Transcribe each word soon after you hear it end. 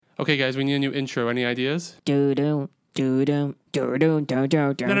Okay, guys, we need a new intro. Any ideas? Do-do, do-do, do-do, do-do,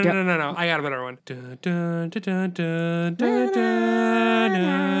 do-do. No. I got a better one.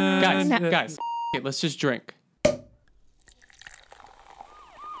 Guys, okay, let's just drink.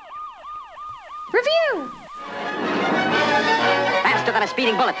 Review! Faster than a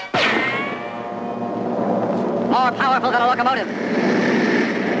speeding bullet. More powerful than a locomotive.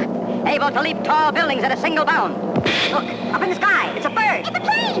 Able to leap tall buildings at a single bound. Look, up in the sky. It's a bird. It's a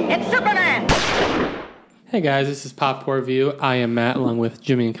plane. It's Superman. Hey, guys, this is Pop Poor Review. I am Matt, along with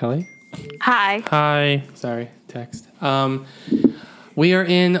Jimmy and Kelly. Hi. Hi. Sorry, text. We are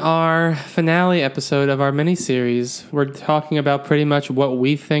in our finale episode of our miniseries. We're talking about pretty much what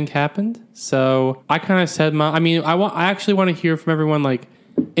we think happened. So I kind of said I actually want to hear from everyone, like,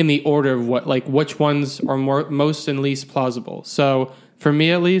 in the order of what, like, which ones are most and least plausible. So for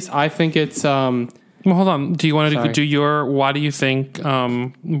me, at least, I think it's. Well, hold on. Do you want to do your? Why do you think?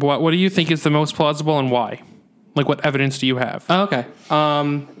 What do you think is the most plausible and why? Like, what evidence do you have? Oh, okay.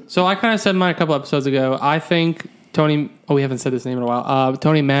 So I kind of said mine a couple episodes ago. I think Tony. Oh, we haven't said this name in a while.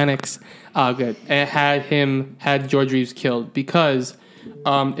 Tony Mannix. Good. Had George Reeves killed because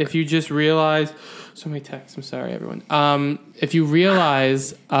if you just realize. So many texts. I'm sorry, everyone. If you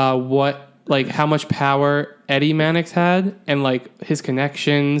realize how much power Eddie Mannix had, and like his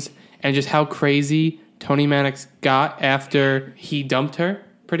connections, and just how crazy Tony Mannix got after he dumped her,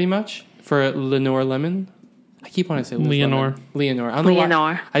 pretty much for Lenore Lemon. I keep wanting to say Leonore. Leonore. I don't know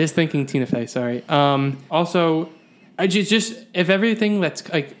why. I just thinking Tina Fey. Sorry. Also, I just if everything that's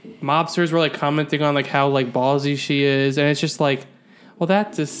like mobsters were like commenting on like how like ballsy she is, and it's just like, well,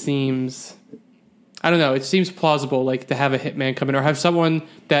 that just seems. I don't know. It seems plausible, like to have a hitman come in, or have someone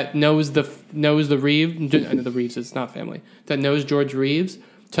that knows the Reeves. It's not family that knows George Reeves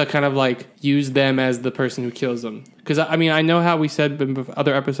to kind of like use them as the person who kills them. Because I mean, I know how we said in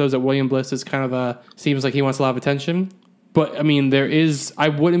other episodes that William Bliss is kind of seems like he wants a lot of attention, but I mean, I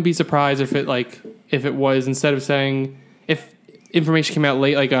wouldn't be surprised if it was instead of saying if information came out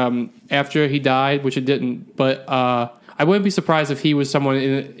late, like after he died, which it didn't, but I wouldn't be surprised if he was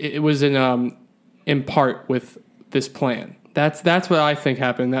someone in part with this plan. That's what I think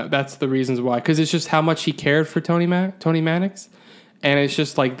happened. That's the reasons why. Because it's just how much he cared for Tony Mannix, and it's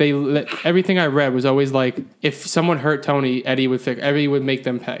just like everything I read was always like, if someone hurt Tony, Eddie would make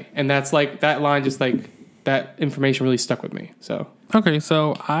them pay, and that's like that line. Just like that information really stuck with me. So Okay,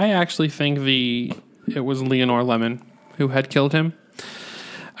 so I actually think it was Leonore Lemon who had killed him.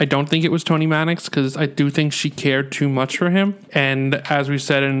 I don't think it was Tony Mannix because I do think she cared too much for him. And as we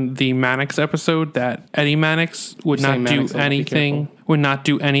said in the Mannix episode, that Eddie Mannix would not do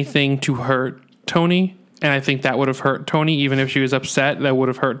anything to hurt Tony. And I think that would have hurt Tony, even if she was upset. That would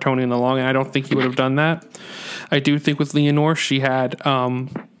have hurt Tony in the long run. I don't think he would have done that. I do think with Leonore, she had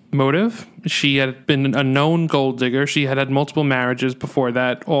motive. She had been a known gold digger. She had multiple marriages before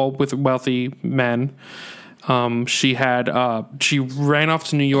that, all with wealthy men. She ran off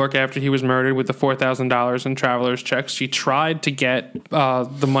to New York after he was murdered with the $4,000 in traveler's checks. She tried to get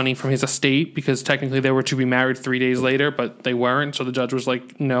the money from his estate because technically they were to be married 3 days later, but they weren't. So the judge was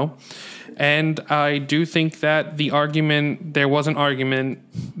like, no. And I do think that there was an argument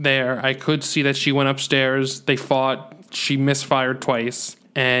there. I could see that she went upstairs. They fought. She misfired twice.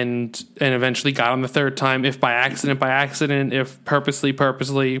 And eventually got on the third time, if by accident, if purposely,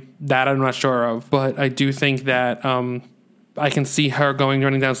 that I'm not sure of. But I do think that I can see her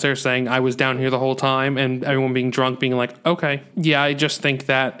running downstairs saying, I was down here the whole time, and everyone being drunk, being like, okay. Yeah, I just think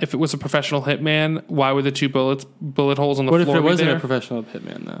that if it was a professional hitman, why would the two bullet holes on the floor be there? What if it wasn't a professional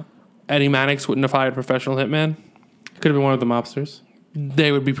hitman, though? Eddie Mannix wouldn't have hired a professional hitman? Could have been one of the mobsters.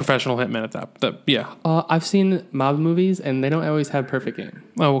 They would be professional hitmen at that. Yeah. I've seen mob movies, and they don't always have perfect game.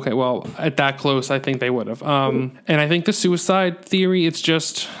 Oh, okay. Well, at that close, I think they would have. And I think the suicide theory, it's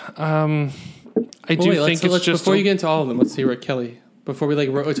just... Before you get into all of them, let's see what Kelly... Before we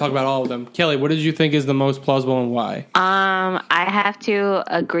talk about all of them, Kelly, what did you think is the most plausible and why? I have to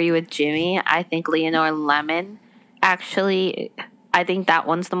agree with Jimmy. I think Leonore Lemon, actually, I think that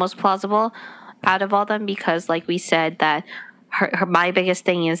one's the most plausible out of all them because, like we said, that... my biggest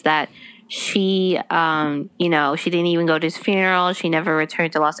thing is that she, she didn't even go to his funeral. She never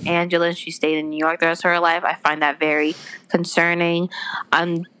returned to Los Angeles. She stayed in New York the rest of her life. I find that very concerning.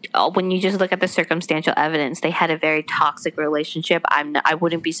 When you just look at the circumstantial evidence, they had a very toxic relationship. I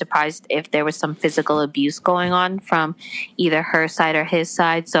wouldn't be surprised if there was some physical abuse going on from either her side or his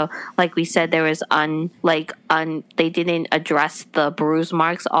side. So, like we said, there was they didn't address the bruise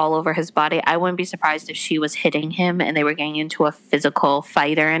marks all over his body. I wouldn't be surprised if she was hitting him and they were getting into a physical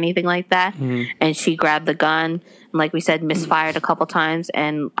fight or anything like that. that. And she grabbed the gun, and like we said, misfired a couple times,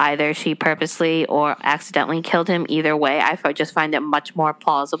 and either she purposely or accidentally killed him. Either way, just find it much more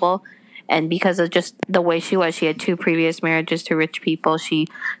plausible. And because of just the way she was, she had 2 previous marriages to rich people. She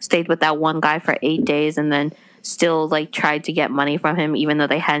stayed with that one guy for 8 days and then still like tried to get money from him even though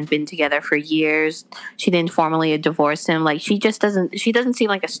they hadn't been together for years. She didn't formally divorce him. Like she doesn't seem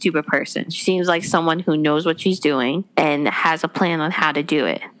like a stupid person. She seems like someone who knows what she's doing and has a plan on how to do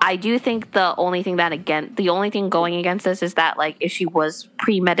it. I do think the only thing going against this is that like if she was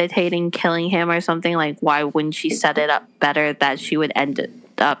premeditating killing him or something, like why wouldn't she set it up better that she would end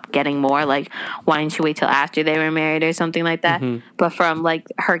up getting more? Like why didn't she wait till after they were married or something like that? But from like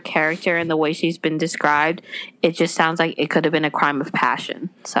her character and the way she's been described, it just sounds like it could have been a crime of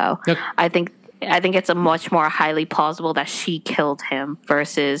passion. So I think it's a much more highly plausible that she killed him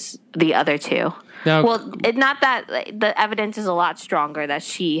versus the other 2. Now, Not that the evidence is a lot stronger that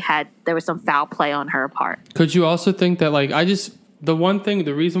there was some foul play on her part. could you also think that like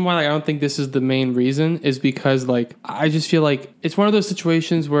the reason why I don't think this is the main reason is because like I just feel like it's one of those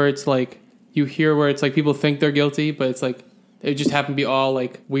situations where it's like you hear where it's like people think they're guilty, but it's like they just happen to be all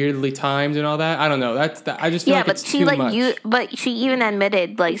like weirdly timed and all that. I don't know. I just feel like it's too much. But she even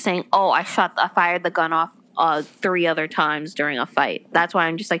admitted like saying, "Oh, I fired the gun off 3 other times during a fight." That's why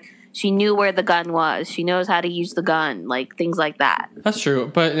I'm just like, she knew where the gun was. She knows how to use the gun, like things like that. That's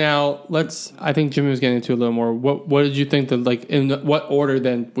true. But now I think Jimmy was getting into a little more. What did you think that like in what order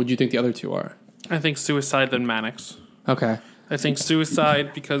then would you think the other 2 are? I think suicide then Mannix. Okay. I think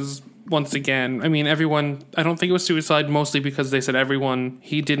suicide because once again, I mean everyone. I don't think it was suicide mostly because they said everyone.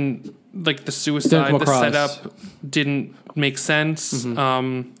 He didn't like the suicide. The setup didn't make sense.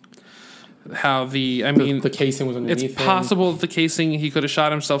 How the casing was underneath him. It's possible the casing, he could have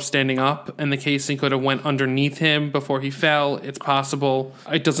shot himself standing up and the casing could have went underneath him before he fell. It's possible.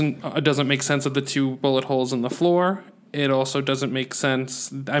 It doesn't make sense of the 2 bullet holes in the floor. It also doesn't make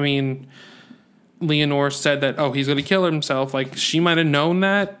sense. I mean, Leonore said that, he's going to kill himself. Like, she might have known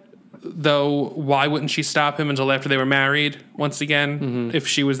that, though why wouldn't she stop him until after they were married, once again, if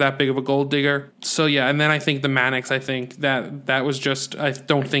she was that big of a gold digger? So, yeah, and then I think the Mannix, I think that was just, I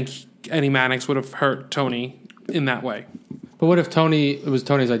don't think any Mannix would have hurt Tony in that way. But what if it was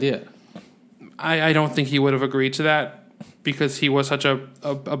Tony's idea? I don't think he would have agreed to that because he was such a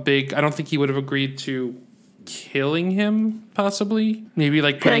big... I don't think he would have agreed to killing him, possibly. Maybe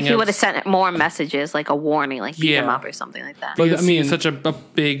like putting... he would have sent more messages, like a warning, like beat him up or something like that. But I mean, such a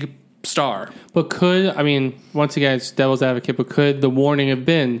big star. But once again, it's devil's advocate, but could the warning have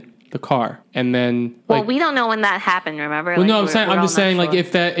been the car? And then we don't know when that happened, remember? Well, I'm just saying like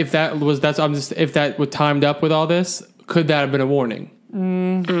if that was timed up with all this, could that have been a warning?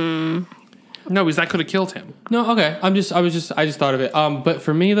 No, because that could have killed him. No, okay. I just thought of it. But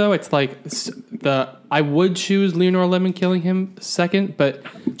for me though, it's like I would choose Leonore Lemon killing him second, but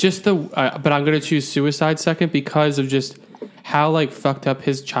but I'm going to choose suicide second because of just how like fucked up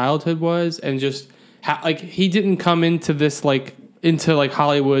his childhood was, and just how like he didn't come into this like into like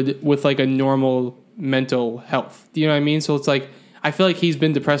Hollywood with like a normal mental health. Do you know what I mean? So it's like I feel like he's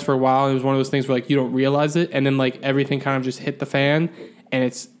been depressed for a while, and it was one of those things where like you don't realize it, and then like everything kind of just hit the fan, and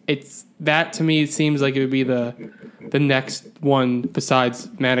it's that to me seems like it would be the next one besides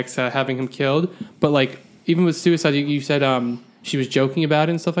Maddox having him killed. But like even with suicide, you said she was joking about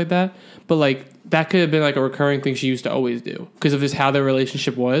it and stuff like that, but like that could have been like a recurring thing she used to always do because of just how their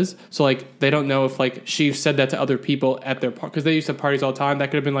relationship was. So like they don't know if like she said that to other people at their because they used to have parties all the time.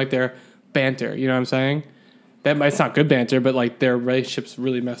 That could have been like their banter. You know what I'm saying? It's not good banter, but like their relationship's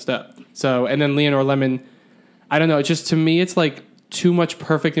really messed up. So and then Leonore Lemon, I don't know. It's just to me, it's like too much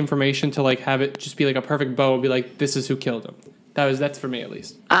perfect information to like have it just be like a perfect bow and be like, this is who killed him. That's for me at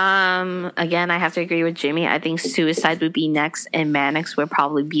least. Again, I have to agree with Jimmy. I think suicide would be next and Mannix would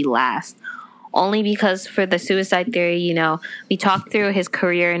probably be last. Only because for the suicide theory, you know, we talked through his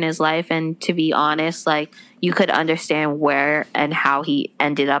career and his life, and to be honest, like you could understand where and how he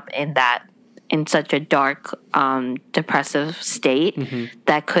ended up in such a dark, depressive state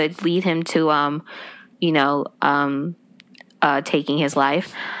that could lead him to, taking his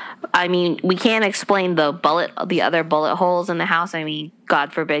life. I mean, we can't explain the other bullet holes in the house. I mean,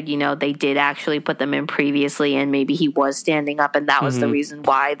 God forbid, they did actually put them in previously, and maybe he was standing up, and that was the reason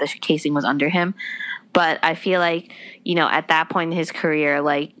why the casing was under him. But I feel like, at that point in his career,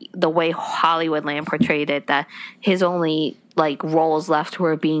 like the way Hollywoodland portrayed it, that his only like roles left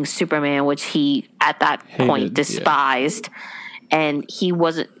were being Superman, which he at that point despised. Yeah. And he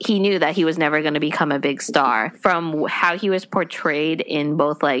knew that he was never going to become a big star from how he was portrayed in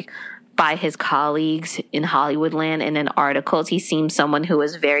both like by his colleagues in Hollywoodland and in articles, he seems someone who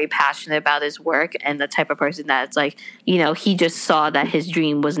is very passionate about his work and the type of person that's like, you know, he just saw that his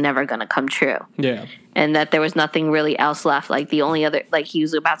dream was never going to come true. Yeah. And that there was nothing really else left. Like the only other, like he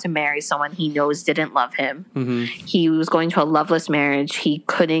was about to marry someone he knows didn't love him. Mm-hmm. He was going to a loveless marriage. He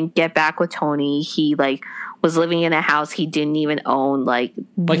couldn't get back with Tony. He like was living in a house he didn't even own. Like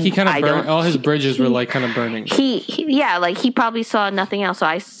he kind of burned, all his bridges were like kind of burning. Yeah, like he probably saw nothing else. So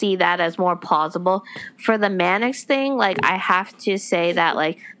I see that as more plausible. For the Mannix thing, like I have to say that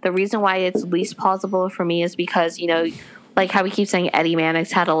like the reason why it's least plausible for me is because, you know, like how we keep saying Eddie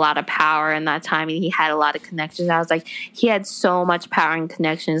Mannix had a lot of power in that time and he had a lot of connections. I was like, he had so much power and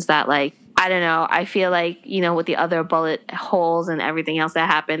connections that like, I don't know. I feel like, you know, with the other bullet holes and everything else that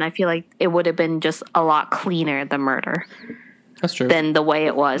happened, I feel like it would have been just a lot cleaner, the murder. That's true. Than the way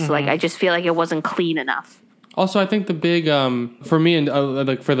it was. Mm-hmm. Like, I just feel like it wasn't clean enough. Also, I think the big, for me and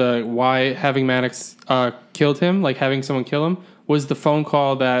like for the why having Mannix killed him, like having someone kill him, was the phone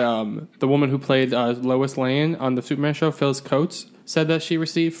call that the woman who played Lois Lane on the Superman show, Phyllis Coates, said that she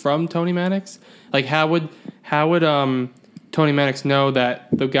received from Tony Mannix. Like, how would Tony Mannix know that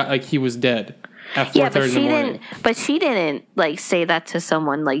the guy, like, he was dead at 4:30 in the morning? But she didn't like say that to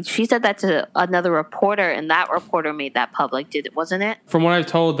someone. Like she said that to another reporter, and that reporter made that public. Wasn't it? From what I've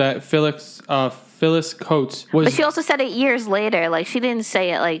told, that Phyllis Coates was. But she also said it years later. Like she didn't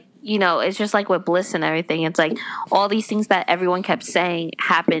say it. Like, you know, it's just like with Bliss and everything. It's like all these things that everyone kept saying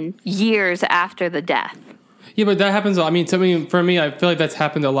happened years after the death. Yeah, but that happens. I mean, for me, I feel like that's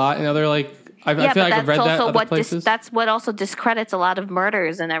happened a lot in other like. I feel like I've read that other places. That's what also discredits a lot of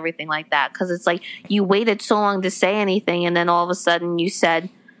murders and everything like that. Because it's like you waited so long to say anything, and then all of a sudden you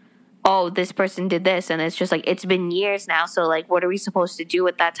said, "Oh, this person did this," and it's just like it's been years now. So like, what are we supposed to do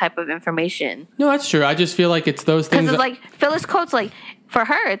with that type of information? No, that's true. I just feel like it's those things. Because it's like Phyllis Coates, like for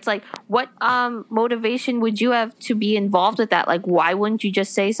her, it's like what motivation would you have to be involved with that? Like, why wouldn't you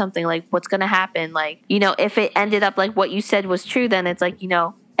just say something like, "What's going to happen?" Like, you know, if it ended up like what you said was true, then it's like, you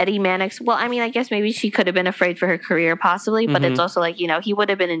know. Eddie Mannix, well, I mean, I guess maybe she could have been afraid for her career possibly, but it's also like, you know, he would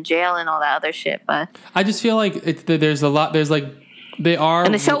have been in jail and all that other shit, but... I just feel like there's a lot, there's like, they are...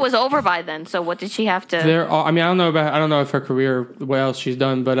 And the show was over by then, so what did she have to... I mean, I don't know if her career, what else she's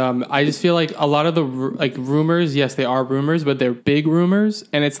done, but I just feel like a lot of the, like, rumors, yes, they are rumors, but they're big rumors,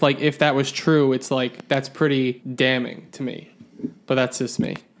 and it's like, if that was true, it's like, that's pretty damning to me. But that's just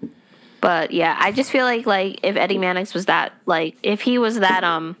me. But yeah, I just feel like if Eddie Mannix was that, like if he was that,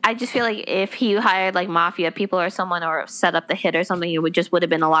 I just feel like if he hired like mafia people or someone or set up the hit or something, it would have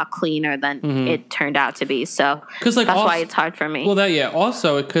been a lot cleaner than it turned out to be. So like, that's why it's hard for me. Well,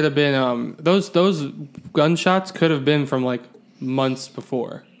 also it could have been those gunshots could have been from like months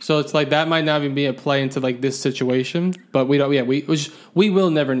before. So it's like that might not even be a play into like this situation. But we don't. Yeah, we will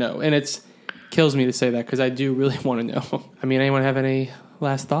never know, and it kills me to say that because I do really want to know. I mean, anyone have any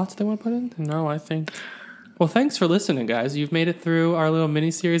last thoughts they want to put in? No, I think. Well, thanks for listening, guys. You've made it through our little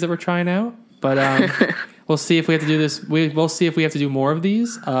mini series that we're trying out, but we'll see if we have to do this. We'll see if we have to do more of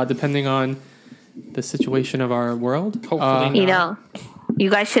these, depending on the situation of our world. Hopefully, you know,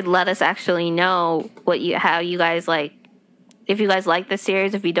 you guys should let us actually know how you guys like. If you guys like the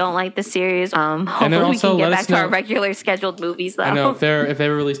series, if you don't like the series, hopefully we can get back to our regular scheduled movies. Though I know if they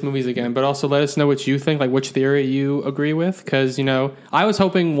release movies again, but also let us know what you think, like which theory you agree with, because you know I was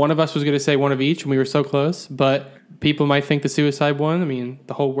hoping one of us was going to say one of each, and we were so close. But people might think the suicide one. I mean,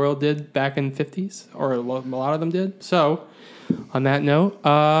 the whole world did back in the 50s, or a lot of them did. So, on that note,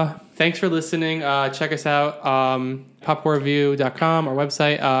 thanks for listening. Check us out, popcornreview.com, our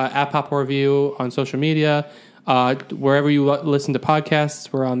website, at popcornreview on social media. Wherever you listen to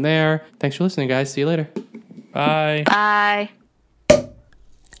podcasts, we're on there. Thanks for listening, guys. See you later. Bye. Bye.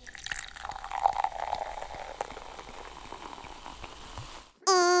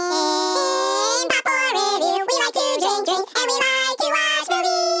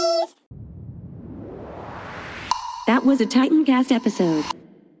 That was a Titancast episode.